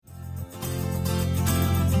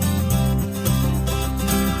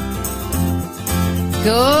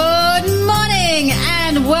Good morning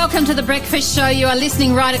and welcome to The Breakfast Show. You are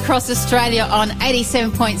listening right across Australia on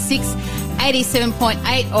 87.6,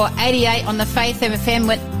 87.8 or 88 on the Faith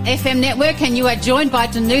FM network, and you are joined by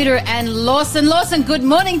Danuta and Lawson. Lawson, good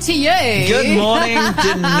morning to you. Good morning,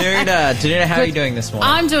 Danuta. Danuta, how are you doing this morning?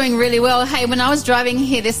 I'm doing really well. Hey, when I was driving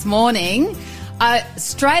here this morning,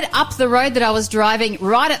 straight up the road that I was driving,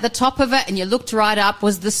 right at the top of it, and you looked right up,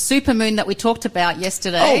 was the supermoon that we talked about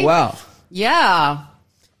yesterday. Oh, wow. Yeah.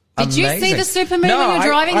 Did you see the supermoon when you were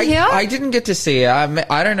driving here? I didn't get to see it.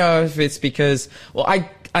 I don't know if it's because, well,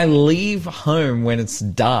 I leave home when it's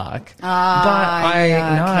dark, but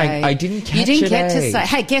I didn't catch it. You didn't get to say.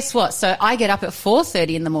 Hey, guess what? So I get up at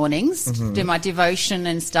 4:30 in the mornings to do my devotion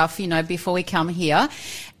and stuff, you know, before we come here,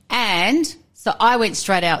 and so I went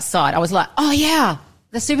straight outside. I was like, oh yeah,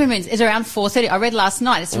 the supermoon is around 4:30. I read last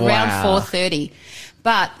night; it's around 4:30,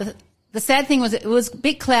 but. The sad thing was it was a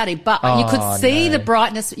bit cloudy, but you could see the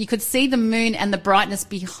brightness. You could see the moon and the brightness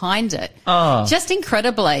behind it. Just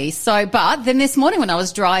incredibly. So, but then this morning when I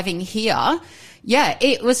was driving here, yeah,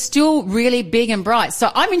 it was still really big and bright.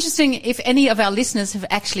 So I'm interested if any of our listeners have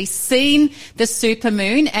actually seen the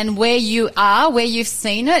supermoon and where you are, where you've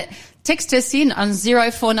seen it. Text us in on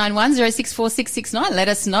 0491 064 669. Let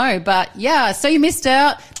us know. But yeah, so you missed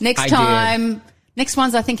out. Next time. Next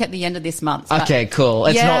one's, I think, at the end of this month. Okay, cool.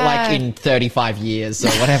 It's not like in 35 years or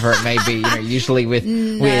whatever it may be, you know, usually with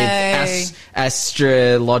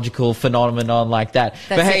astrological phenomenon like that.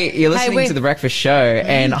 But hey, you're listening to The Breakfast Show,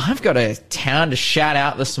 and I've got a town to shout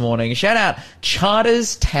out this morning. Shout out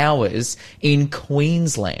Charters Towers in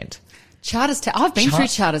Queensland. Charters Towers. I've been through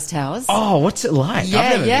Charters Towers. Oh, what's it like?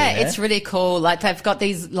 Yeah, it's really cool. Like, they've got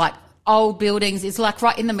these, like, old buildings. It's like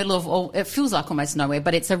right in the middle of all, it feels like almost nowhere,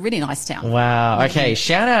 but it's a really nice town. Wow. Okay.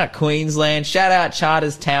 Shout out Queensland. Shout out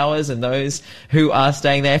Charters Towers and those who are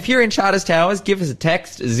staying there. If you're in Charters Towers, give us a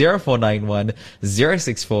text 0491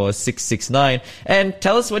 064 669 and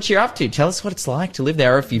tell us what you're up to. Tell us what it's like to live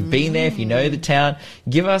there, or if you've been there, if you know the town,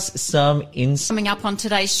 give us some insight. Coming up on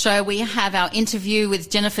today's show, we have our interview with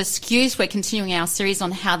Jennifer Skews. We're continuing our series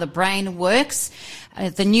on how the brain works.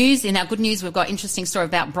 The news, in our good news, we've got an interesting story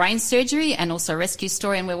about brain surgery and also a rescue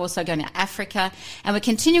story, and we're also going to Africa. And we're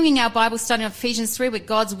continuing our Bible study of Ephesians 3, where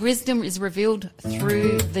God's wisdom is revealed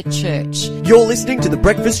through the church. You're listening to The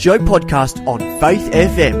Breakfast Show podcast on Faith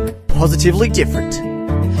FM. Positively different.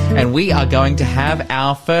 And we are going to have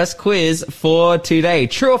our first quiz for today.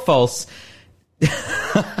 True or false?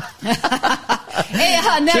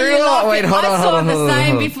 Wait, hold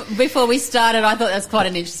on. Before we started, I thought that was quite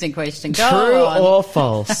an interesting question. True or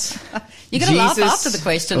false? You're going to laugh after the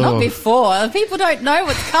question, not before. People don't know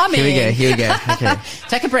what's coming. Here we go. Okay.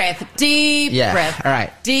 Take a breath. Deep breath. All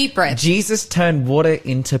right. Deep breath. Jesus turned water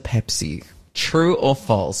into Pepsi. True or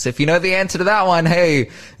false? If you know the answer to that one, hey,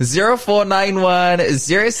 0491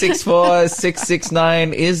 064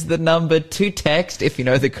 669 is the number to text. If you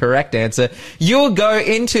know the correct answer, you'll go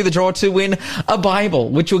into the draw to win a Bible,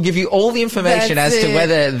 which will give you all the information as to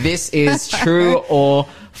whether this is true or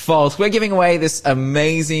false. We're giving away this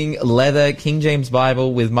amazing leather King James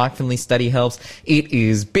Bible with Mark Finley study helps. It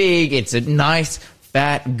is big. It's a nice,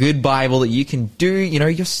 fat, good Bible that you can do, you know,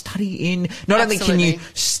 your study in. Not only can you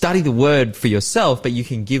study the word for yourself, but you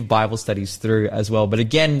can give Bible studies through as well. But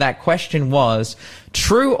again, that question was,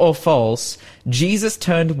 true or false, Jesus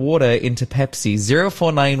turned water into Pepsi.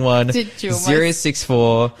 0491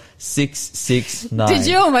 064 669. Did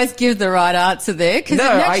you almost give the right answer there? No,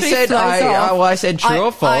 I said true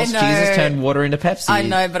or false. Jesus turned water into Pepsi. I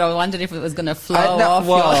know, but I wondered if it was going to flow off.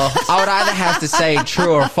 Well, I would either have to say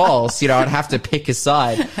true or false. You know, I'd have to pick a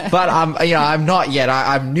side. But I'm not yet.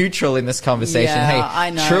 I'm neutral in this conversation. Yeah, hey,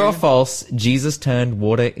 I know. True or false? Jesus turned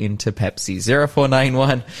water into Pepsi.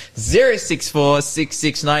 0491 064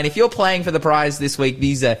 669. If you're playing for the prize this week,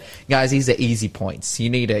 these are easy points.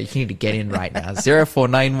 You need to get in right now.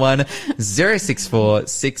 0491 064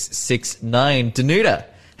 669. Danuta,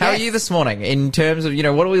 how are you this morning in terms of,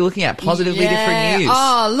 what are we looking at? Positively different news.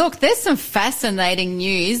 Oh, look, there's some fascinating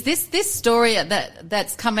news. This story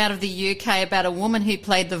that's come out of the UK about a woman who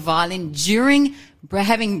played the violin during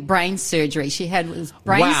having brain surgery. She had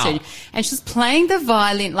brain surgery, and she's playing the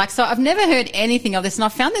violin. So I've never heard anything of this, and I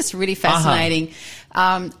found this really fascinating.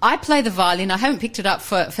 I play the violin. I haven't picked it up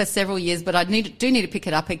for several years, but I do need to pick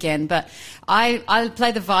it up again. But I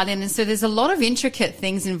play the violin, and so there's a lot of intricate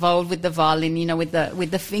things involved with the violin, with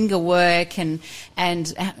the finger work and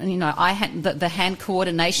the hand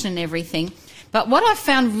coordination and everything. But what I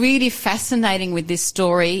found really fascinating with this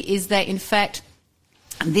story is that, in fact,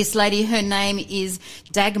 This lady, her name is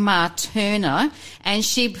Dagmar Turner, and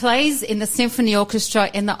she plays in the symphony orchestra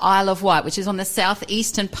in the Isle of Wight, which is on the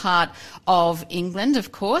southeastern part of England,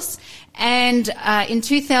 of course. And in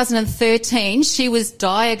 2013, she was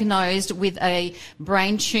diagnosed with a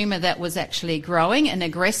brain tumour that was actually growing, an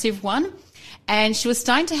aggressive one. And she was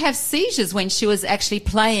starting to have seizures when she was actually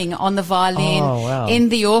playing on the violin in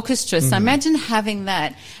the orchestra. So imagine having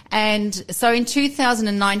that. And so in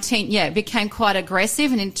 2019, it became quite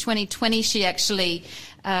aggressive. And in 2020, she actually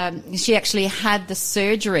had the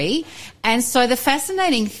surgery. And so the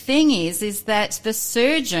fascinating thing is that the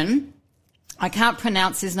surgeon, I can't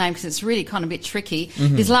pronounce his name because it's really kind of a bit tricky.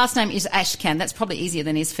 His last name is Ashkan. That's probably easier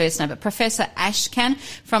than his first name. But Professor Ashkan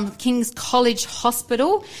from King's College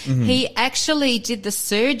Hospital, he actually did the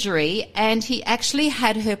surgery and he actually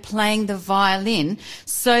had her playing the violin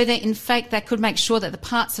so that, in fact, that could make sure that the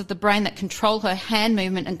parts of the brain that control her hand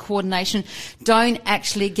movement and coordination don't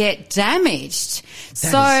actually get damaged.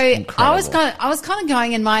 I was kind of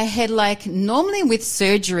going in my head like, normally with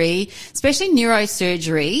surgery, especially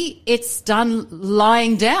neurosurgery, it's done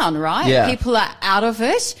lying down, right? Yeah. People are out of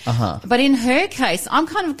it. But in her case, I'm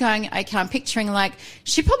kind of going, okay, I'm picturing like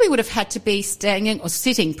she probably would have had to be standing or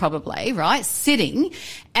sitting probably, right? Sitting.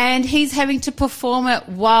 And he's having to perform it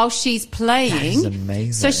while she's playing. That is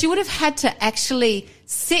amazing. So she would have had to actually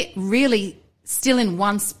sit really still in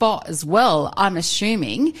one spot as well, I'm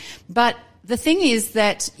assuming. But the thing is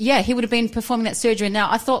that, he would have been performing that surgery.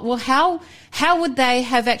 Now, I thought, well, how would they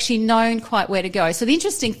have actually known quite where to go? So the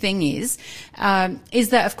interesting thing is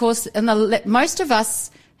that, of course, most of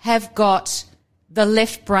us have got the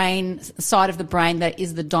left brain side of the brain that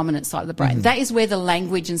is the dominant side of the brain. That is where the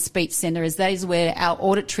language and speech center is. That is where our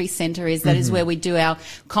auditory center is. That is where we do our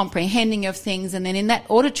comprehending of things. And then in that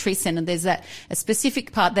auditory center, there's a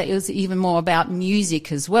specific part that is even more about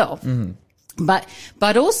music as well.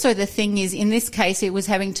 But also the thing is, in this case, it was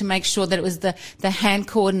having to make sure that it was the hand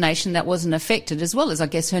coordination that wasn't affected, as well as, I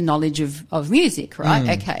guess, her knowledge of music,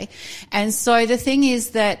 right? Okay. And so the thing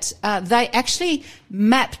is that they actually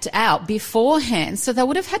mapped out beforehand. So they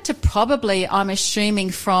would have had to probably, I'm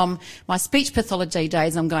assuming from my speech pathology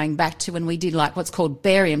days I'm going back to, when we did like what's called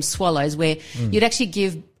barium swallows, where you'd actually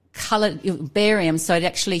give coloured barium, so it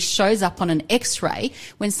actually shows up on an X-ray.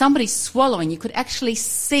 When somebody's swallowing, you could actually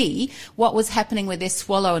see what was happening with their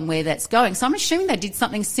swallow and where that's going. So I'm assuming they did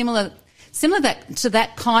something similar to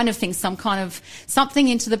that kind of thing, something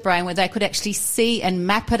into the brain where they could actually see and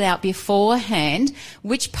map it out beforehand,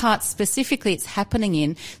 which parts specifically it's happening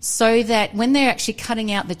in, so that when they're actually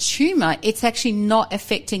cutting out the tumour, it's actually not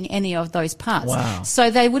affecting any of those parts. Wow.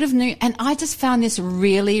 So they would have knew, and I just found this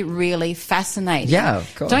really, really fascinating. Yeah,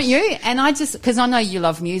 of course. Don't you? And because I know you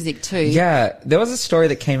love music too. Yeah, there was a story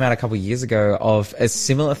that came out a couple of years ago of a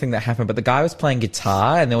similar thing that happened, but the guy was playing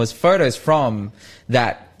guitar and there was photos from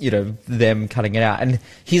that, them cutting it out. And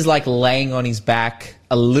he's like laying on his back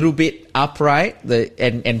a little bit upright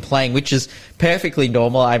and playing, which is perfectly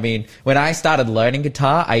normal. I mean, when I started learning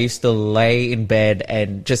guitar, I used to lay in bed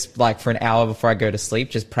and just like for an hour before I go to sleep,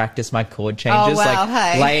 just practice my chord changes. Oh, wow,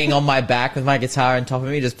 like laying on my back with my guitar on top of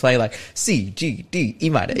me, just play like C, G, D, E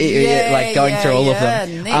minor, like going through all of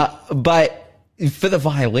them. But for the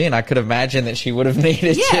violin, I could imagine that she would have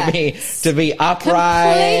needed to be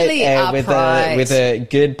upright, and with a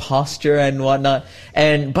good posture and whatnot.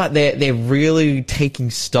 But they're really taking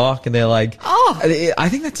stock, and they're like, I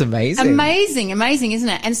think that's amazing. Amazing, isn't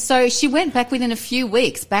it? And so she went back within a few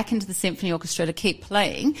weeks back into the symphony orchestra to keep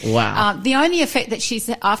playing. Wow. The only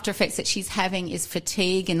after effects that she's having is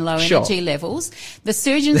fatigue and low energy levels. The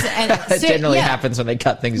surgeons and that generally happens when they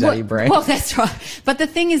cut things out of your brain. Well, that's right. But the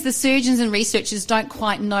thing is, the surgeons and researchers don't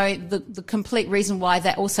quite know the complete reason why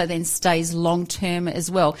that also then stays long term as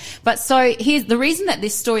well. But so here's the reason that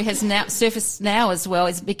this story has now surfaced now as well,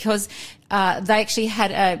 is because they actually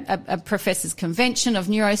had a professors' convention of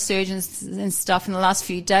neurosurgeons and stuff in the last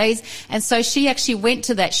few days. And so she actually went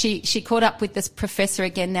to that. She caught up with this professor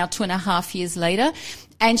again now 2.5 years later.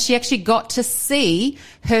 And she actually got to see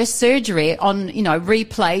her surgery on,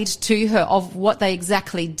 replayed to her of what they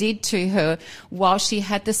exactly did to her while she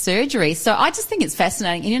had the surgery. So I just think it's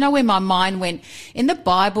fascinating. And where my mind went? In the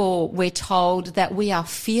Bible, we're told that we are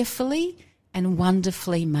fearfully and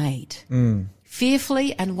wonderfully made.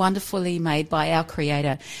 Fearfully and wonderfully made by our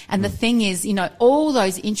Creator. And the thing is, all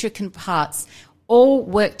those intricate parts all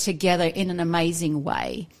work together in an amazing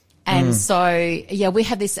way. And so, we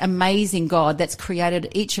have this amazing God that's created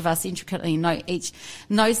each of us intricately,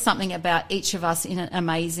 knows something about each of us in an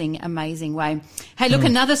amazing, amazing way. Hey, look,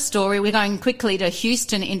 another story. We're going quickly to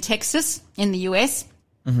Houston in Texas in the US.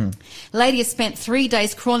 Lady has spent 3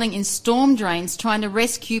 days crawling in storm drains trying to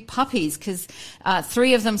rescue puppies because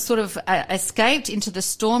 3 of them sort of escaped into the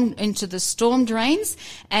storm drains,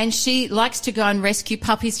 and she likes to go and rescue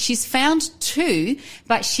puppies. She's found 2,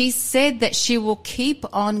 but she said that she will keep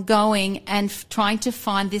on going and trying to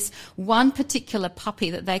find this one particular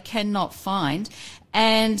puppy that they cannot find.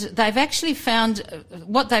 And they've actually found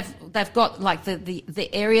what they've got, like the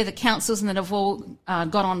area, the councils, and that have all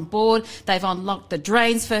got on board. They've unlocked the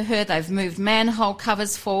drains for her. They've moved manhole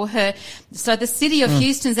covers for her. So the city of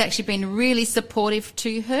Houston's actually been really supportive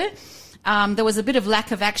to her. There was a bit of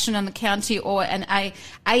lack of action on the county or an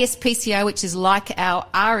ASPCA, which is like our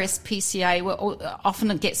RSPCA,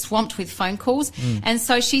 often get swamped with phone calls. And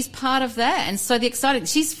so she's part of that. And so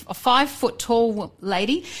she's a 5-foot tall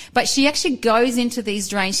lady, but she actually goes into these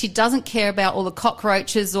drains. She doesn't care about all the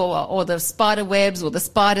cockroaches or the spider webs or the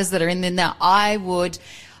spiders that are in there. Now, I would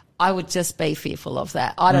just be fearful of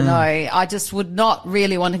that. I don't know. I just would not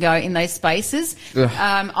really want to go in those spaces.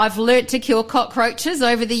 I've learnt to kill cockroaches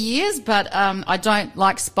over the years, but I don't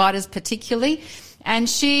like spiders particularly. And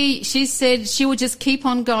she said she will just keep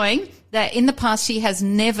on going, that in the past she has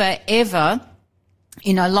never, ever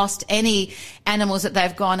lost any animals that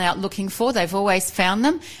they've gone out looking for. They've always found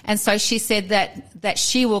them. And so she said that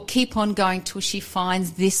she will keep on going till she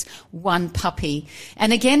finds this one puppy.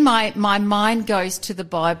 And again, my mind goes to the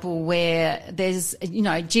Bible where there's,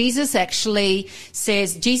 Jesus actually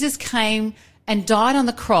says Jesus came and died on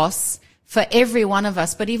the cross for every one of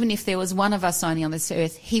us, but even if there was one of us only on this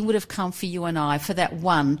earth, he would have come for you and I, for that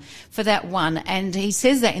one. And he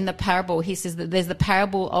says that in the parable. He says that there's the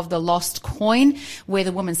parable of the lost coin, where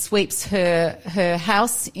the woman sweeps her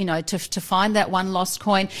house, to find that one lost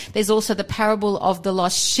coin. There's also the parable of the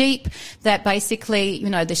lost sheep, that basically,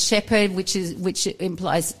 the shepherd, which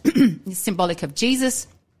implies is symbolic of Jesus.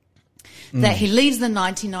 That he leaves the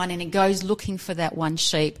 99 and he goes looking for that one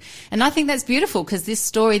sheep. And I think that's beautiful, because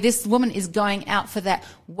this woman is going out for that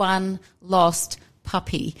one lost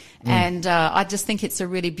puppy. And I just think it's a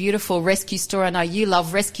really beautiful rescue story. I know you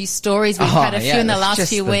love rescue stories. We've had a few in the last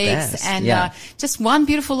few weeks. Best. And just one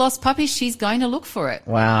beautiful lost puppy, she's going to look for it.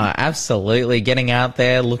 Wow, absolutely. Getting out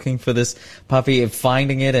there, looking for this puppy and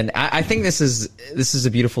finding it. And I think this is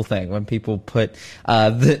a beautiful thing when people put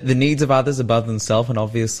the needs of others above themselves. And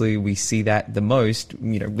obviously we see that the most,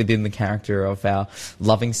 within the character of our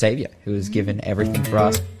loving Savior, who has given everything for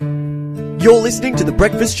us. You're listening to the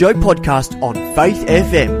Breakfast Show podcast on Faith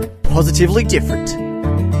FM. Positively different.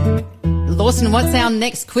 Lawson, what's our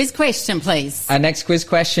next quiz question, please? Our next quiz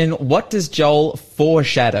question: what does Joel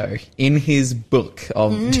foreshadow in his book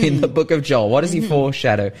in the book of Joel? What does he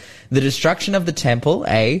foreshadow? The destruction of the temple,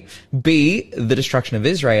 A. B. The destruction of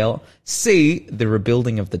Israel. C. The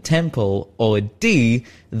rebuilding of the temple. Or D.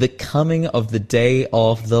 The coming of the day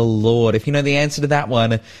of the Lord. If you know the answer to that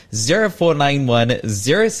one, 0491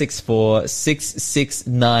 064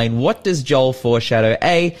 669. What does Joel foreshadow?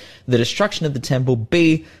 A. The destruction of the temple.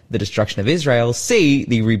 B. The destruction of Israel. C.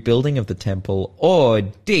 The rebuilding of the temple. Or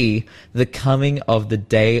D. The coming of the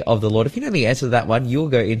day of the Lord. If you know the answer to that one, you'll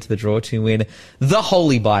go into the draw to win the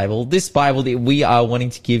Holy Bible. This Bible that we are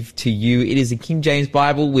wanting to give to you. It is a King James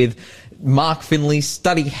Bible with Mark Finley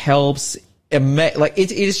study helps.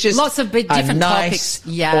 It is just lots of different nice, topics.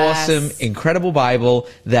 Yes. Awesome, incredible Bible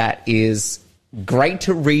that is great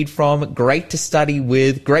to read from, great to study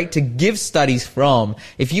with, great to give studies from.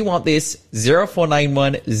 If you want this,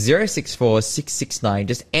 0491 064 669.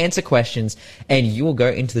 Just answer questions and you will go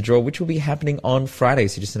into the draw, which will be happening on Friday,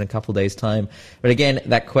 so just in a couple of days' time. But again,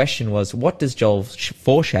 that question was, what does Joel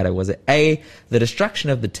foreshadow? Was it A, the destruction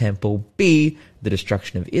of the temple, B, the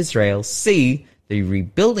destruction of Israel, C, the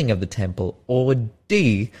rebuilding of the temple, or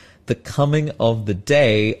D, the coming of the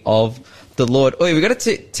day of the Lord? Oh, we got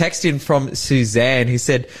a text in from Suzanne who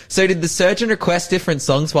said, so did the surgeon request different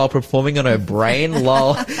songs while performing on her brain?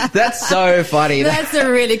 Lol. That's so funny. That's a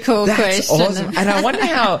really cool question. Awesome. And I wonder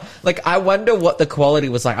I wonder what the quality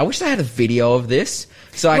was like. I wish I had a video of this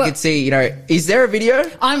so I could see, is there a video?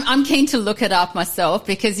 I'm keen to look it up myself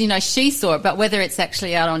because, she saw it, but whether it's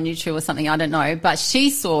actually out on YouTube or something, I don't know. But she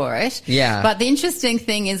saw it. Yeah. But the interesting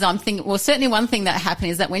thing is certainly one thing that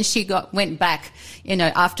happened is that when she went back,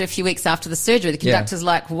 after a few weeks after the surgery. The conductor's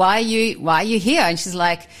like, why are you here? And she's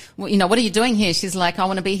like, well, you know, what are you doing here? She's like, I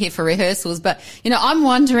want to be here for rehearsals. But, you know, I'm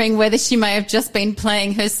wondering whether she may have just been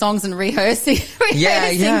playing her songs and rehearsing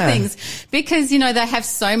things, because, you know, they have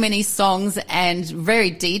so many songs and very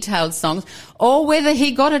detailed songs, or whether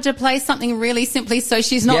he got her to play something really simply so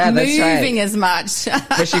she's not moving as much.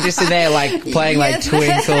 Was she just in there like playing like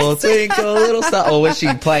Twinkle, Twinkle, Little Star? Or was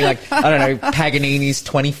she playing like, I don't know, Paganini's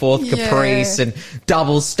 24th Caprice and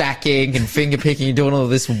double stacking and finger picking and doing all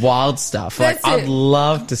this wild stuff? Like, I'd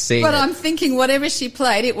love to see But it. I'm thinking whatever she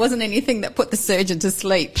played, it wasn't anything that put the surgeon to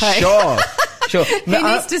sleep. Hey? Sure. He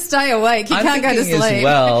needs to stay awake. He can't go to sleep. As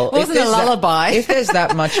well, it wasn't a lullaby. If there's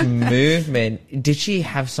that much movement, did she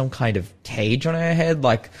have some kind of cage on her head,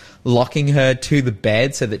 like locking her to the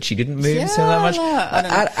bed so that she didn't move so that much? I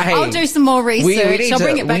don't know. I'll do some more research. I'll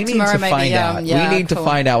bring it back tomorrow. Maybe. We need to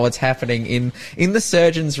find out what's happening in the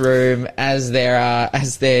surgeon's room as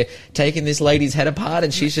they're taking this lady's head apart,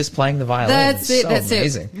 and she's just playing the violin. That's it. That's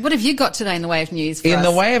amazing. What have you got today in the way of news? In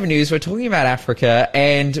the way of news, we're talking about Africa,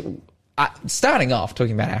 and starting off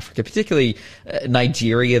talking about Africa, particularly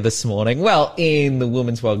Nigeria this morning. Well, in the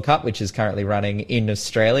Women's World Cup, which is currently running in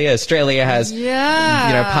Australia. Australia has,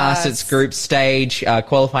 passed its group stage,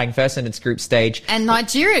 qualifying first in its group stage. And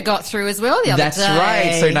Nigeria got through as well the other day. That's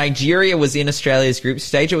right. So Nigeria was in Australia's group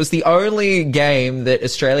stage. It was the only game that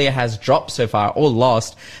Australia has dropped so far, or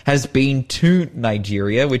lost, has been to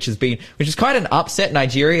Nigeria, which is quite an upset.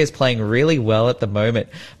 Nigeria is playing really well at the moment.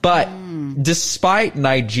 But despite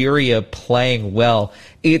Nigeria playing well,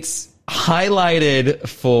 it's highlighted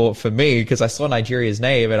for me, because I saw Nigeria's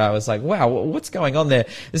name and I was like, wow, what's going on there?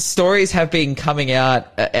 The stories have been coming out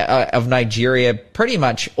of Nigeria pretty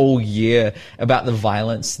much all year about the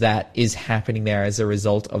violence that is happening there as a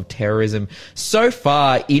result of terrorism. So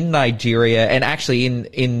far in Nigeria, and actually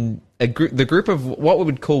in the group of what we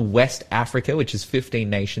would call West Africa, which is 15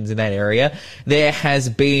 nations in that area, there has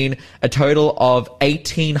been a total of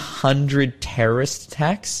 1,800 terrorist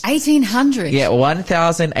attacks. 1,800? Yeah,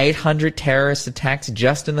 1,800 terrorist attacks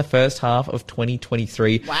just in the first half of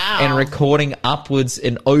 2023. Wow. And recording upwards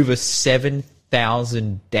in over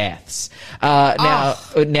 7,000 deaths.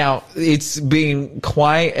 Now it's been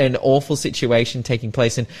quite an awful situation taking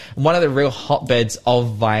place, and one of the real hotbeds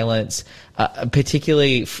of violence,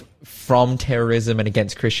 particularly from terrorism and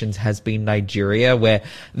against Christians, has been Nigeria, where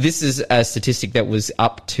this is a statistic that was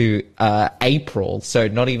up to April, so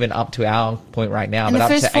not even up to our point right now, but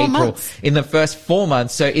up to April. Months. In the first 4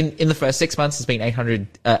 months, so in the first 6 months, it's been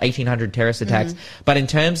 1,800 terrorist attacks. But in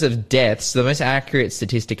terms of deaths, the most accurate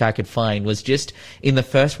statistic I could find was just in the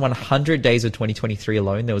first 100 days of 2023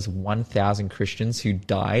 alone, there was 1,000 Christians who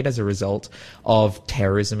died as a result of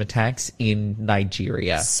terrorism attacks in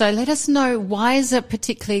Nigeria. So let us know, why is it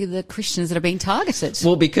particularly the Christians that are being targeted?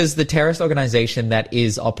 Well, because the terrorist organization that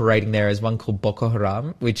is operating there is one called Boko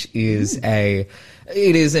Haram, which is it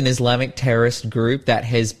is an Islamic terrorist group that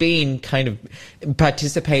has been kind of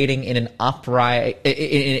participating in an an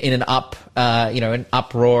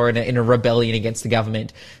uproar, in a rebellion against the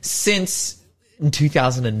government since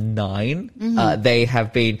 2009. They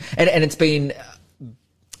have been, and it's been,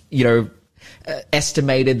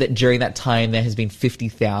 estimated that during that time there has been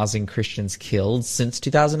 50,000 Christians killed since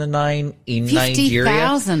 2009 in Nigeria.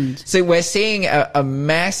 50,000. So we're seeing a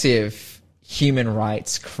massive human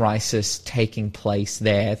rights crisis taking place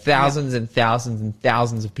there. Thousands and thousands and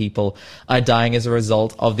thousands of people are dying as a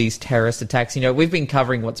result of these terrorist attacks. We've been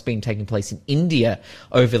covering what's been taking place in India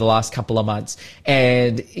over the last couple of months.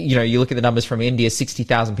 And, you look at the numbers from India,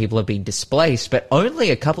 60,000 people have been displaced, but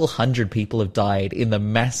only a couple hundred people have died in the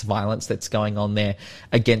mass violence that's going on there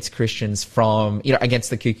against Christians from, against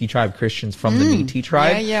the Kuki tribe Christians from the Metis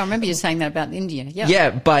tribe. Yeah, I remember you saying that about India. Yeah. Yeah,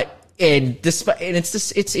 but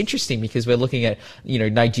it's interesting because we're looking at,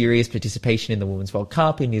 Nigeria's participation in the Women's World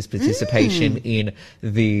Cup, India's participation in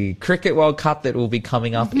the Cricket World Cup that will be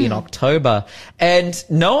coming up in October. And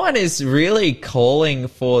no one is really calling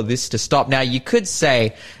for this to stop. Now, you could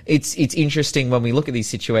say it's interesting when we look at these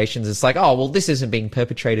situations. It's like, oh, well, this isn't being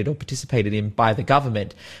perpetrated or participated in by the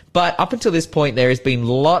government. But up until this point, there has been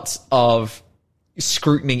lots of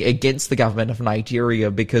scrutiny against the government of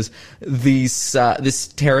Nigeria because this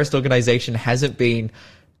terrorist organization hasn't been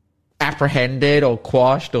apprehended or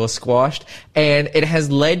quashed or squashed, and it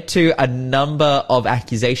has led to a number of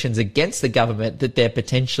accusations against the government that they're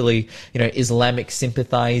potentially, Islamic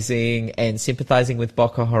sympathizing and sympathizing with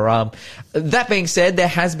Boko Haram. That being said, there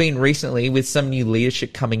has been recently, with some new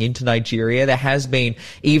leadership coming into Nigeria, there has been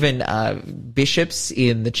even bishops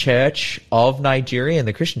in the Church of Nigeria and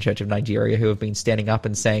the Christian Church of Nigeria who have been standing up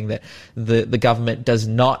and saying that the government does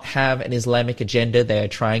not have an Islamic agenda. They are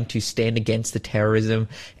trying to stand against the terrorism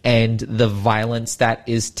and the violence that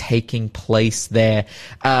is taking place there.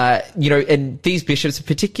 And these bishops,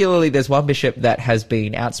 particularly there's one bishop that has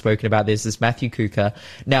been outspoken about this, is Matthew Kuka.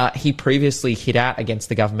 Now, he previously hit out against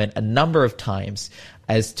the government a number of times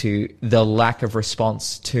as to the lack of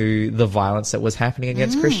response to the violence that was happening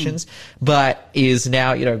against Christians, but is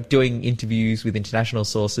now, doing interviews with international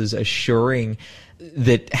sources assuring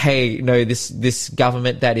that, hey, no, this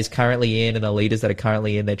government that is currently in and the leaders that are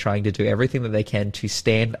currently in, they're trying to do everything that they can to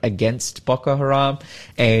stand against Boko Haram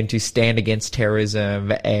and to stand against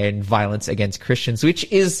terrorism and violence against Christians, which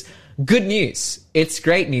is good news. It's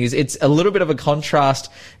great news. It's a little bit of a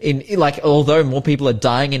contrast although more people are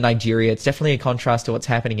dying in Nigeria, it's definitely a contrast to what's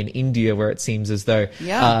happening in India, where it seems as though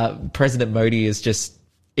President Modi is just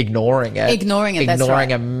ignoring it. That's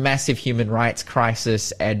right. A massive human rights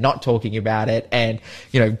crisis and not talking about it, and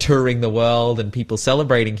touring the world and people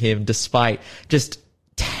celebrating him despite just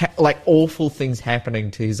awful things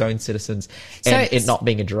happening to his own citizens and it not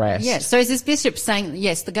being addressed. Yeah. So is this bishop saying,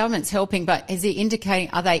 yes, the government's helping, but are they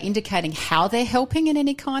indicating how they're helping in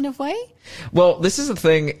any kind of way? Well, this is the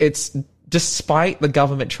thing. It's despite the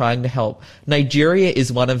government trying to help, Nigeria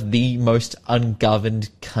is one of the most ungoverned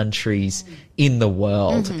countries in the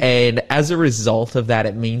world. And as a result of that,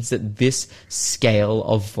 it means that this scale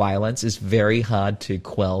of violence is very hard to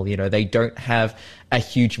quell. They don't have a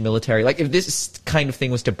huge military. Like, if this kind of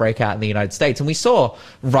thing was to break out in the United States, and we saw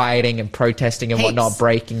rioting and protesting and whatnot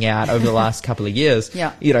breaking out over the last couple of years,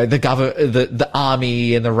 the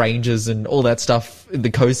army and the rangers and all that stuff,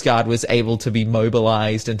 the Coast Guard was able to be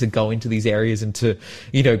mobilized and to go into these areas and to,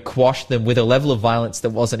 quash them with a level of violence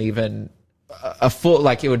that wasn't even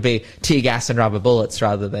it would be tear gas and rubber bullets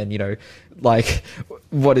rather than,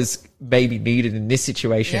 what is maybe needed in this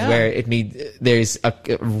situation where there's a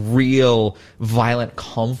real violent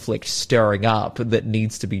conflict stirring up that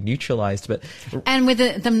needs to be neutralized. And with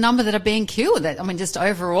the number that are being killed, just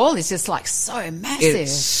overall, it's just so massive.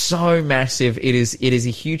 It's so massive. It is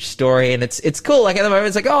a huge story, and it's cool. At the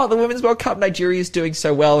moment, it's the Women's World Cup, Nigeria is doing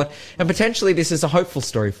so well, and potentially this is a hopeful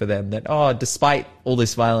story for them that, despite all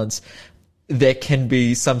this violence, there can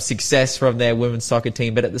be some success from their women's soccer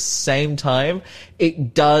team, but at the same time,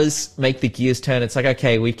 it does make the gears turn. It's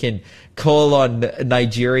okay, we can call on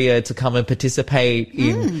Nigeria to come and participate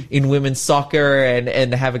in women's soccer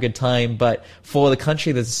and have a good time. But for the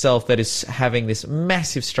country itself that is having this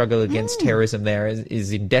massive struggle against terrorism there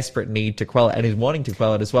is in desperate need to quell it and is wanting to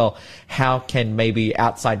quell it as well. How can maybe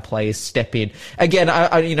outside players step in? Again,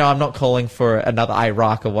 I'm not calling for another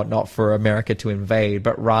Iraq or whatnot for America to invade,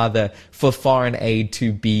 but rather for foreign aid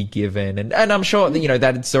to be given. And I'm sure that,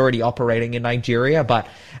 that it's already operating in Nigeria, but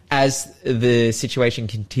as the situation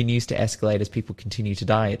continues to escalate, as people continue to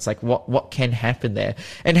die, it's what can happen there?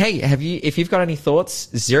 And hey, if you've got any thoughts,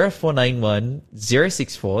 0491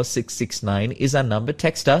 064 669 is our number.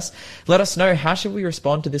 Text us. Let us know, how should we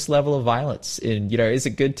respond to this level of violence? And, is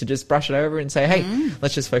it good to just brush it over and say, hey,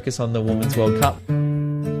 let's just focus on the Women's World Cup?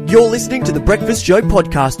 You're listening to the Breakfast Show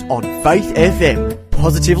podcast on Faith FM.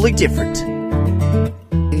 Positively different.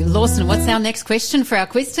 Lawson, what's our next question for our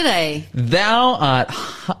quiz today? Thou art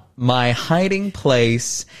my hiding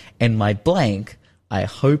place and my blank, I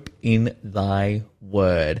hope in thy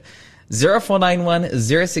word. 0491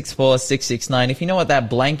 064 669. If you know what that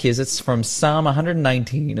blank is, it's from Psalm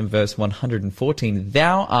 119 and verse 114.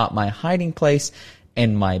 Thou art my hiding place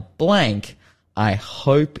and my blank, I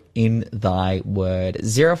hope in thy word.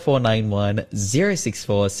 0491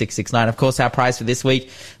 064 669. Of course, our prize for this week,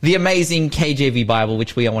 the amazing KJV Bible,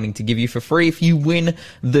 which we are wanting to give you for free if you win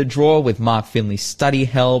the draw with Mark Finley's study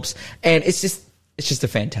helps. And it's just a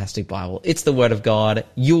fantastic Bible. It's the Word of God.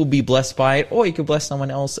 You'll be blessed by it, or you could bless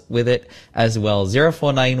someone else with it as well.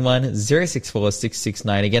 0491 064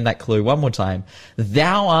 669. Again, that clue one more time.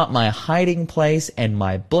 Thou art my hiding place and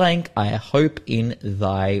my blank, I hope in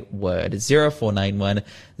thy word. 0491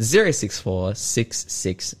 064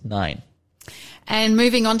 669. And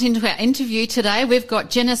moving on into our interview today, we've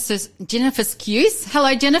got Jennifer Skuse.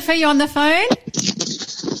 Hello, Jennifer. You on the phone?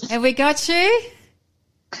 Have we got you?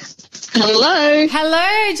 Hello.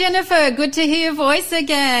 Hello, Jennifer. Good to hear your voice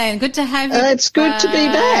again. Good to have you. It's good to be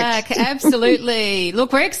back. Absolutely.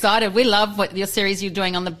 Look, we're excited. We love what your series you're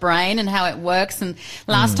doing on the brain and how it works. And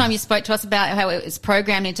last time you spoke to us about how it was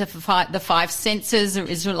programmed into the five senses.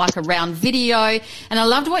 Is like a round video. And I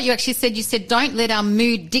loved what you actually said. You said, don't let our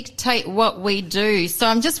mood dictate what we do. So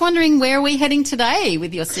I'm just wondering, where are we heading today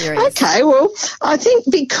with your series? Okay, well, I think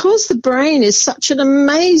because the brain is such an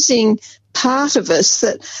amazing part of us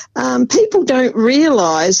that people don't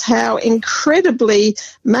realise how incredibly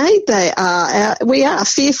made they are. We are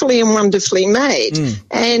fearfully and wonderfully made.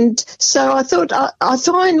 And so I thought I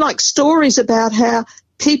find like stories about how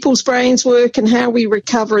people's brains work and how we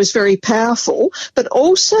recover is very powerful, but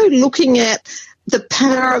also looking at the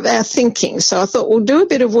power of our thinking. So I thought we'll do a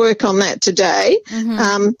bit of work on that today.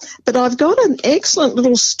 But I've got an excellent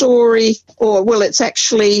little story, it's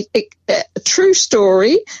actually a true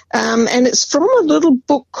story, and it's from a little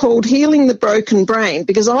book called Healing the Broken Brain,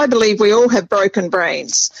 because I believe we all have broken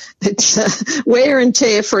brains. It's, wear and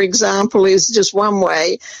tear, for example, is just one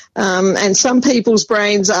way, and some people's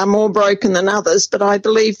brains are more broken than others, but I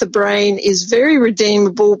believe the brain is very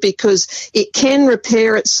redeemable because it can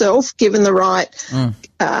repair itself given the right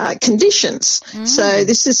conditions. So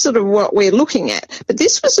this is sort of what we're looking at. But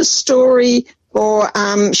this was a story or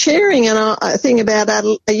sharing a thing about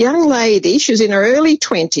a young lady. She was in her early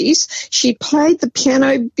 20s. She played the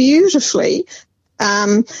piano beautifully,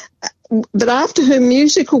 but after her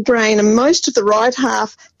musical brain and most of the right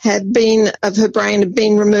half of her brain had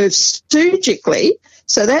been removed surgically,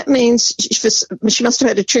 so that means she must have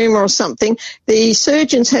had a tumour or something. The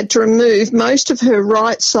surgeons had to remove most of her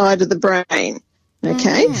right side of the brain.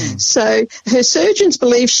 Okay, so her surgeons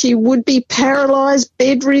believe she would be paralysed,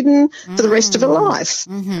 bedridden for the rest of her life.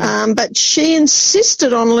 But she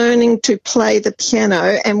insisted on learning to play the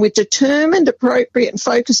piano, and with determined, appropriate and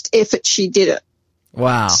focused effort, she did it.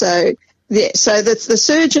 Wow. So the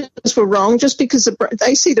surgeons were wrong just because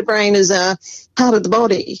they see the brain as a part of the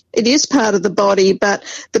body. It is part of the body, but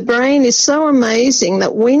the brain is so amazing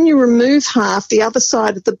that when you remove half, the other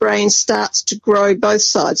side of the brain starts to grow both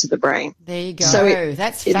sides of the brain. There you go. So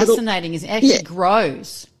that's fascinating. It actually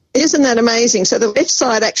grows. Isn't that amazing? So the left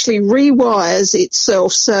side actually rewires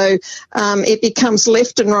itself, so it becomes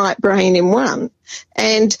left and right brain in one.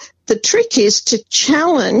 And the trick is to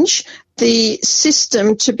challenge the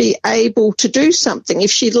system to be able to do something.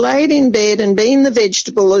 If she'd laid in bed and been the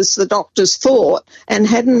vegetable, as the doctors thought, and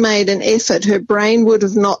hadn't made an effort, her brain would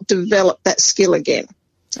have not developed that skill again.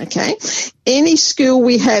 Okay? Any skill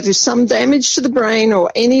we have, if some damage to the brain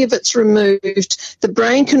or any of it's removed, the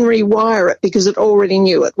brain can rewire it because it already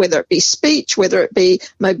knew it, whether it be speech, whether it be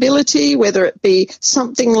mobility, whether it be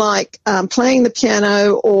something like playing the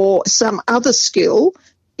piano or some other skill.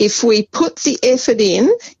 If we put the effort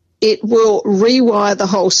in, it will rewire the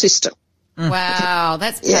whole system. Wow,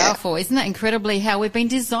 that's powerful. Isn't that incredibly how we've been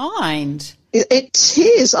designed? It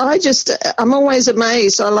is. I'm always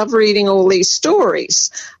amazed. I love reading all these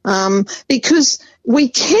stories because we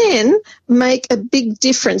can make a big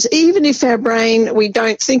difference, even if our brain, we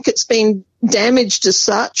don't think it's been damaged as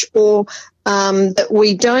such, or that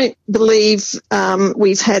we don't believe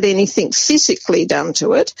we've had anything physically done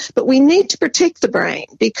to it. But we need to protect the brain,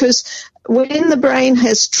 because when the brain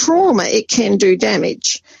has trauma, it can do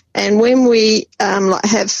damage. And when we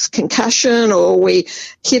have concussion or we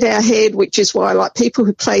hit our head, which is why, like people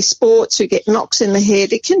who play sports who get knocks in the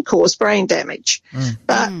head, it can cause brain damage.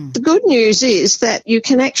 But the good news is that you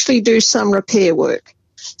can actually do some repair work.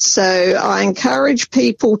 So I encourage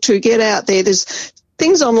people to get out there. There's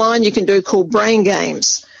things online you can do called brain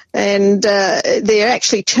games. And they're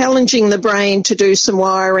actually challenging the brain to do some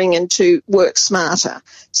wiring and to work smarter.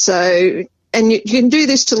 So, and you can do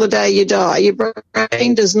this till the day you die. Your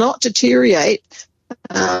brain does not deteriorate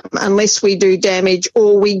unless we do damage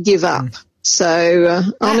or we give up. So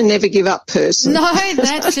I'm a never give up person. No,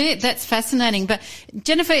 that's it. That's fascinating. But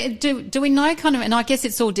Jennifer, do we know kind of, and I guess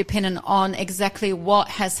it's all dependent on exactly what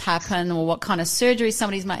has happened or what kind of surgery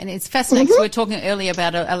somebody's made. And it's fascinating. So we were talking earlier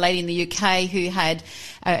about a lady in the UK who had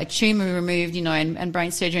a tumour removed, and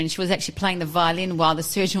brain surgery, and she was actually playing the violin while the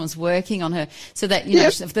surgeon was working on her. So that,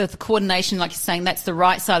 the coordination, like you're saying, that's the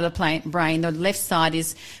right side of the brain. The left side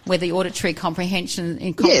is where the auditory comprehension,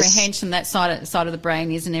 that side of the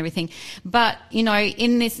brain is and everything. But,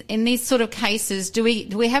 in these sort of cases, do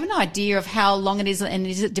we have an idea of how long it is, and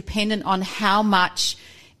is it dependent on how much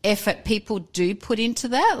effort people do put into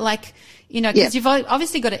that? Like, you know, because you've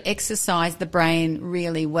obviously got to exercise the brain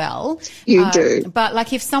really well. You do. But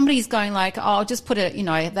like if somebody's going like, oh, I'll just put a, you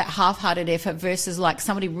know, that half-hearted effort versus like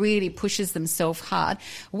somebody really pushes themselves hard,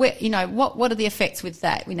 you know, what are the effects with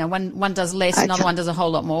that? You know, one does less, another one does a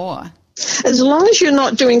whole lot more. As long as you're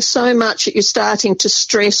not doing so much that you're starting to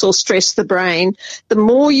stress the brain, the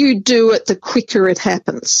more you do it, the quicker it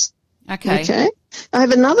happens. Okay. I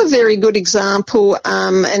have another very good example,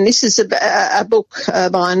 and this is a book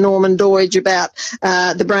by Norman Doidge about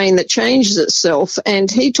the brain that changes itself,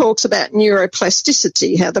 and he talks about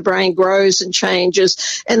neuroplasticity, how the brain grows and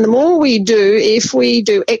changes. And the more we do, if we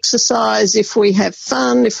do exercise, if we have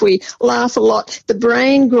fun, if we laugh a lot, the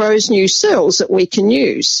brain grows new cells that we can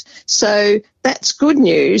use. So that's good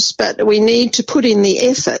news, but we need to put in the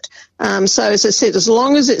effort. So as I said, as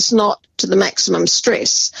long as it's not to the maximum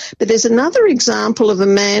stress. But there's another example of a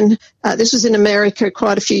man, this was in America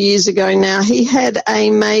quite a few years ago now. He had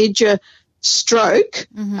a major stroke,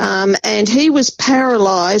 and he was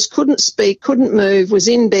paralyzed, couldn't speak, couldn't move, was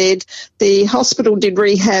in bed. The hospital did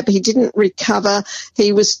rehab. He didn't recover.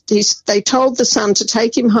 They told the son to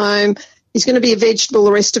take him home. He's going to be a vegetable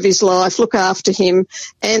the rest of his life, look after him.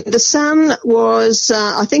 And the son was,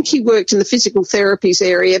 I think he worked in the physical therapies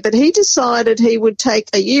area, but he decided he would take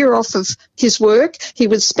a year off of his work. He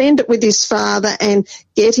would spend it with his father and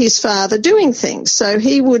get his father doing things. So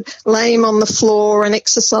he would lay him on the floor and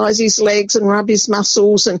exercise his legs and rub his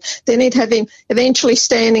muscles, and then he'd have him eventually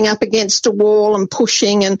standing up against a wall and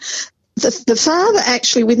pushing. And the father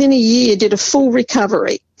actually within a year did a full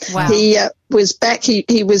recovery. Wow. He was back.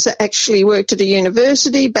 He was actually worked at a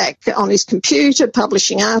university, back on his computer,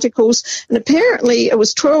 publishing articles. And apparently it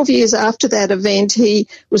was 12 years after that event. He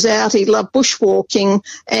was out. He loved bushwalking,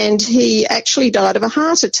 and he actually died of a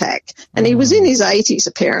heart attack. And he was in his 80s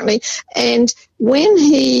apparently. And when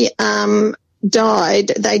he died,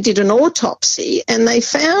 they did an autopsy, and they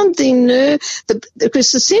found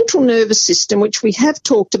because the central nervous system, which we have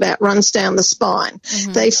talked about, runs down the spine.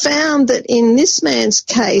 They found that in this man's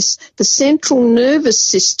case, the central nervous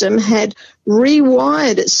system had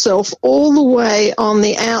rewired itself all the way on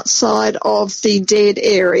the outside of the dead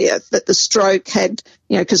area that the stroke had,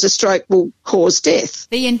 you know, because a stroke will cause death.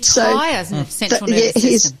 The entire central nervous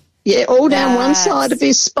system. Yeah, all down one side of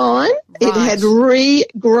his spine. Right. It had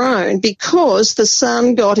regrown because the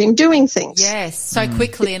sun got him doing things. Yes, so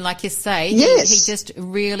quickly, and like you say, he just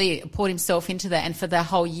really poured himself into that, and for the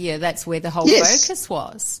whole year, that's where the whole focus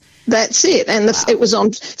was. That's it. And it was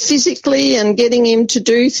on physically and getting him to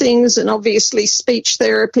do things, and obviously speech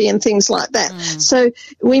therapy and things like that. So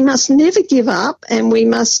we must never give up, and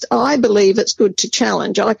I believe it's good to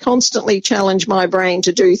challenge. I constantly challenge my brain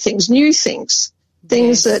to do things, new things.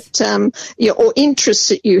 Things that, or interests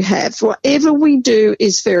that you have. Whatever we do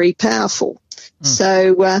is very powerful.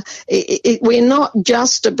 So we're not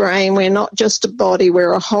just a brain, we're not just a body,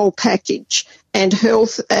 we're a whole package. And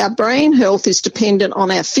our brain health is dependent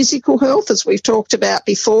on our physical health, as we've talked about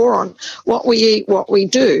before, on what we eat, what we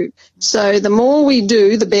do. So the more we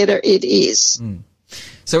do, the better it is.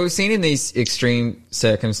 So we've seen in these extreme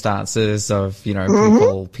circumstances of, you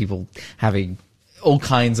know, people having all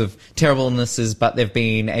kinds of terrible illnesses, but they've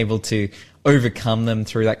been able to overcome them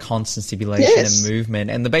through that constant stimulation and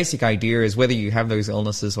movement. And the basic idea is whether you have those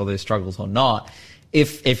illnesses or those struggles or not,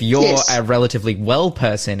 if you're a relatively well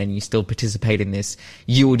person and you still participate in this,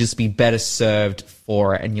 you will just be better served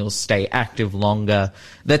for it and you'll stay active longer.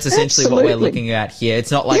 That's essentially what we're looking at here.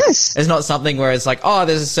 It's not like, it's not something where it's like, oh,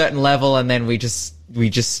 there's a certain level and then we just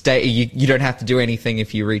stay, you don't have to do anything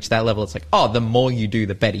if you reach that level. It's like, oh, the more you do,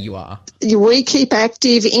 the better you are. We keep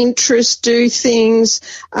active, interest, do things,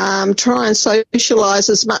 try and socialise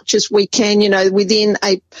as much as we can, you know, within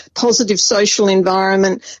a positive social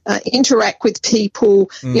environment, interact with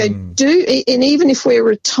people, you know, and even if we're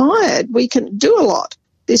retired, we can do a lot.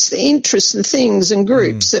 There's the interests and things and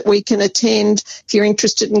groups that we can attend. If you're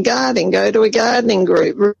interested in gardening, go to a gardening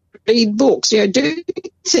group. Read books, you know, do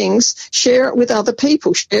things, share it with other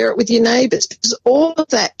people, share it with your neighbours, because all of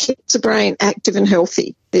that keeps the brain active and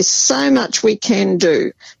healthy. There's so much we can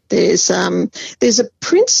do. There's a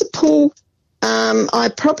principle, I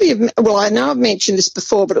know I've mentioned this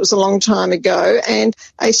before, but it was a long time ago, and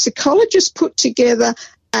a psychologist put together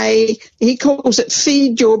he calls it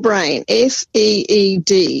Feed Your Brain,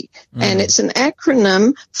 FEED, and it's an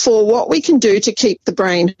acronym for what we can do to keep the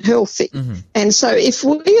brain healthy. And so if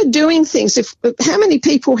we are doing things, how many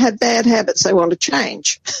people have bad habits they want to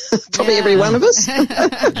change? Probably every one of us.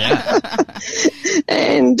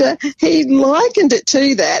 And he likened it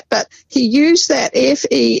to that, but he used that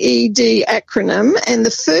FEED acronym, and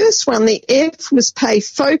the first one, the F, was pay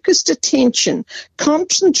focused attention,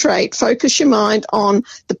 concentrate, focus your mind on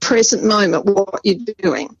the present moment, what you're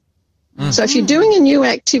doing. So if you're doing a new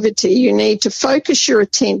activity, you need to focus your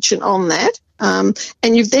attention on that.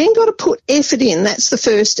 And you've then got to put effort in. That's the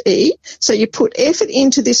first E. So you put effort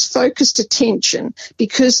into this focused attention,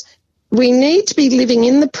 because we need to be living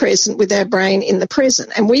in the present with our brain in the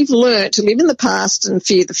present. And we've learned to live in the past and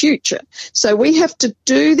fear the future. So we have to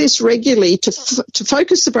do this regularly to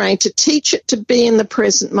focus the brain, to teach it to be in the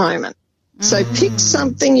present moment. So pick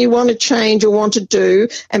something you want to change or want to do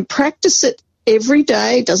and practice it every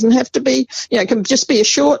day. It doesn't have to be, it can just be a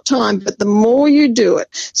short time, but the more you do it.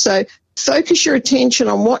 So focus your attention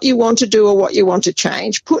on what you want to do or what you want to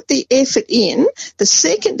change. Put the effort in. The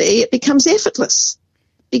second E, it becomes effortless,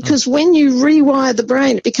 because when you rewire the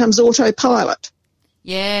brain, it becomes autopilot.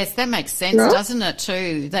 Yes, that makes sense, doesn't it,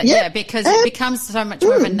 too? Because it becomes so much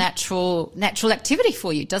more of a natural activity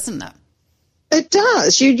for you, doesn't it? It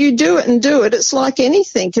does. You do it and do it. It's like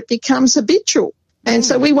anything. It becomes habitual. And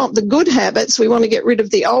so we want the good habits. We want to get rid of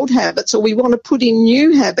the old habits, or we want to put in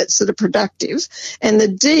new habits that are productive. And the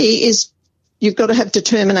D is you've got to have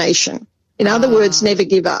determination. In other words, never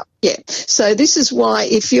give up. Yeah. So this is why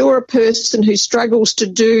if you're a person who struggles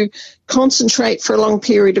to concentrate for a long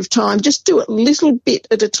period of time, just do it a little bit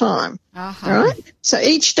at a time. All right? So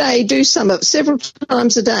each day do some of it several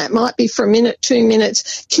times a day. It might be for a minute, 2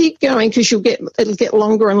 minutes. Keep going, because it'll get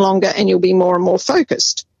longer and longer, and you'll be more and more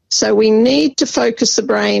focused. So we need to focus the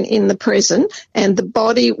brain in the present, and the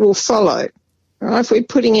body will follow. All right? If we're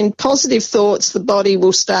putting in positive thoughts, the body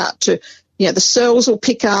will start to, the cells will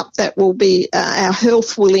pick up. That will be, our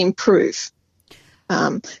health will improve.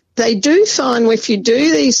 They do find if you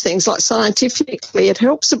do these things, like scientifically, it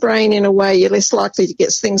helps the brain in a way you're less likely to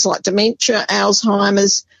get things like dementia,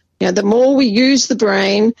 Alzheimer's. The more we use the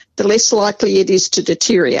brain, the less likely it is to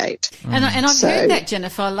deteriorate. And I've heard that,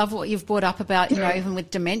 Jennifer. I love what you've brought up about, even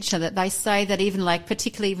with dementia, that they say that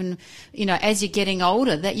particularly as you're getting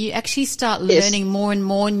older, that you actually start learning more and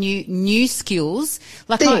more new skills.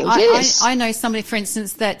 Like I know somebody, for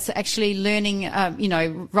instance, that's actually learning,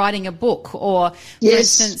 writing a book, or for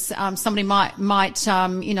instance, somebody might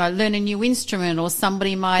learn a new instrument, or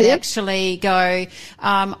somebody might actually go,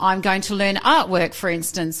 I'm going to learn artwork, for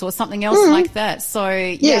instance, or something else like that.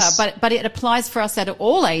 So but it applies for us at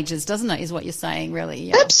all ages, doesn't it, is what you're saying, really?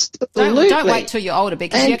 Yeah. Absolutely. Don't wait till you're older,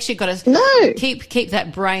 because you actually got to keep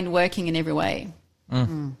that brain working in every way.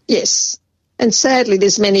 Yes. And sadly,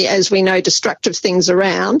 there's many, as we know, destructive things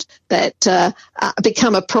around that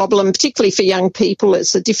become a problem, particularly for young people.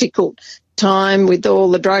 It's a difficult time with all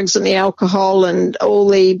the drugs and the alcohol and all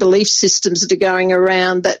the belief systems that are going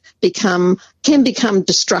around that can become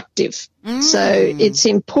destructive. So it's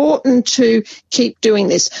important to keep doing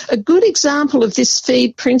this. A good example of this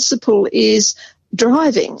feed principle is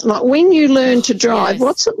driving. Like when you learn to drive,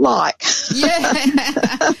 what's it like?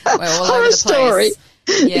 Horror story.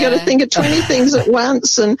 You got to think of 20 things at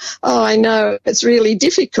once, and I know it's really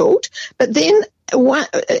difficult. But then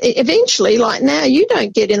eventually, like now, you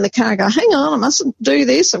don't get in the car and go, hang on, I mustn't do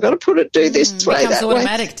this. I've got to do this way, that way. It becomes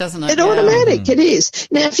automatic, doesn't it? It's automatic. It is.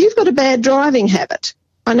 Now, if you've got a bad driving habit,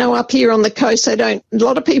 I know up here on the coast, a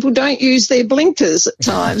lot of people don't use their blinkers at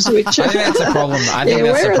times. Which I think that's a problem. I think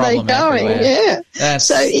that's where a are they problem going? everywhere.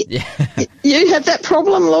 You have that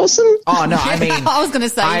problem, Lawson? Oh, no, I mean... I was going to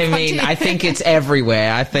say... I think it's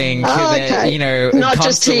everywhere. I think that, Not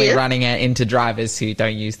constantly running into drivers who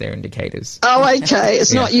don't use their indicators. Oh, okay.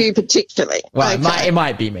 It's not you particularly. Well, it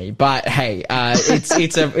might be me, but hey,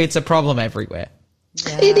 it's a problem everywhere.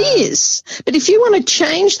 Yeah. It is. But if you want to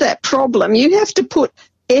change that problem, you have to put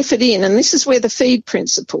effort in, and this is where the feed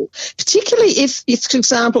principle, particularly if, for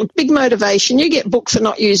example, big motivation, you get booked for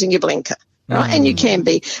not using your blinker, right? And you can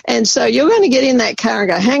be. And so you're going to get in that car and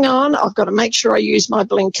go, hang on, I've got to make sure I use my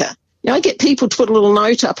blinker. I get people to put a little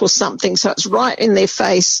note up or something so it's right in their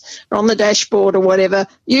face or on the dashboard or whatever,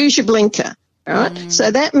 use your blinker. All right. So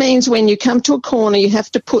that means when you come to a corner, you have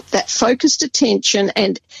to put that focused attention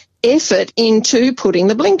and effort into putting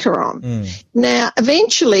the blinker on. Now,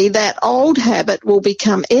 eventually that old habit will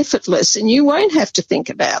become effortless and you won't have to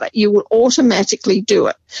think about it. You will automatically do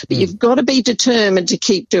it. But you've got to be determined to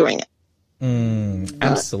keep doing it.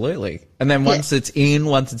 Absolutely. And then once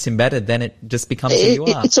it's embedded, then it just becomes who you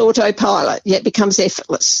are. It's autopilot. Yeah, it becomes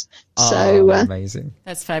effortless. Amazing.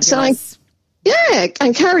 That's fabulous. So,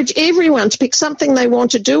 encourage everyone to pick something they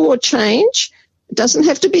want to do or change. It doesn't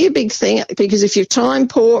have to be a big thing, because if you're time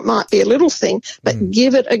poor, it might be a little thing, but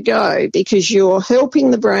give it a go, because you're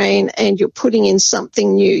helping the brain and you're putting in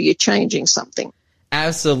something new. You're changing something.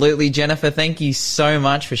 Absolutely, Jennifer. Thank you so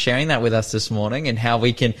much for sharing that with us this morning, and how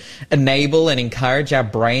we can enable and encourage our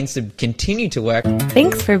brains to continue to work.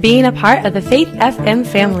 Thanks for being a part of the Faith FM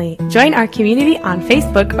family. Join our community on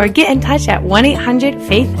Facebook or get in touch at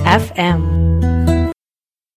 1-800-FAITH-FM.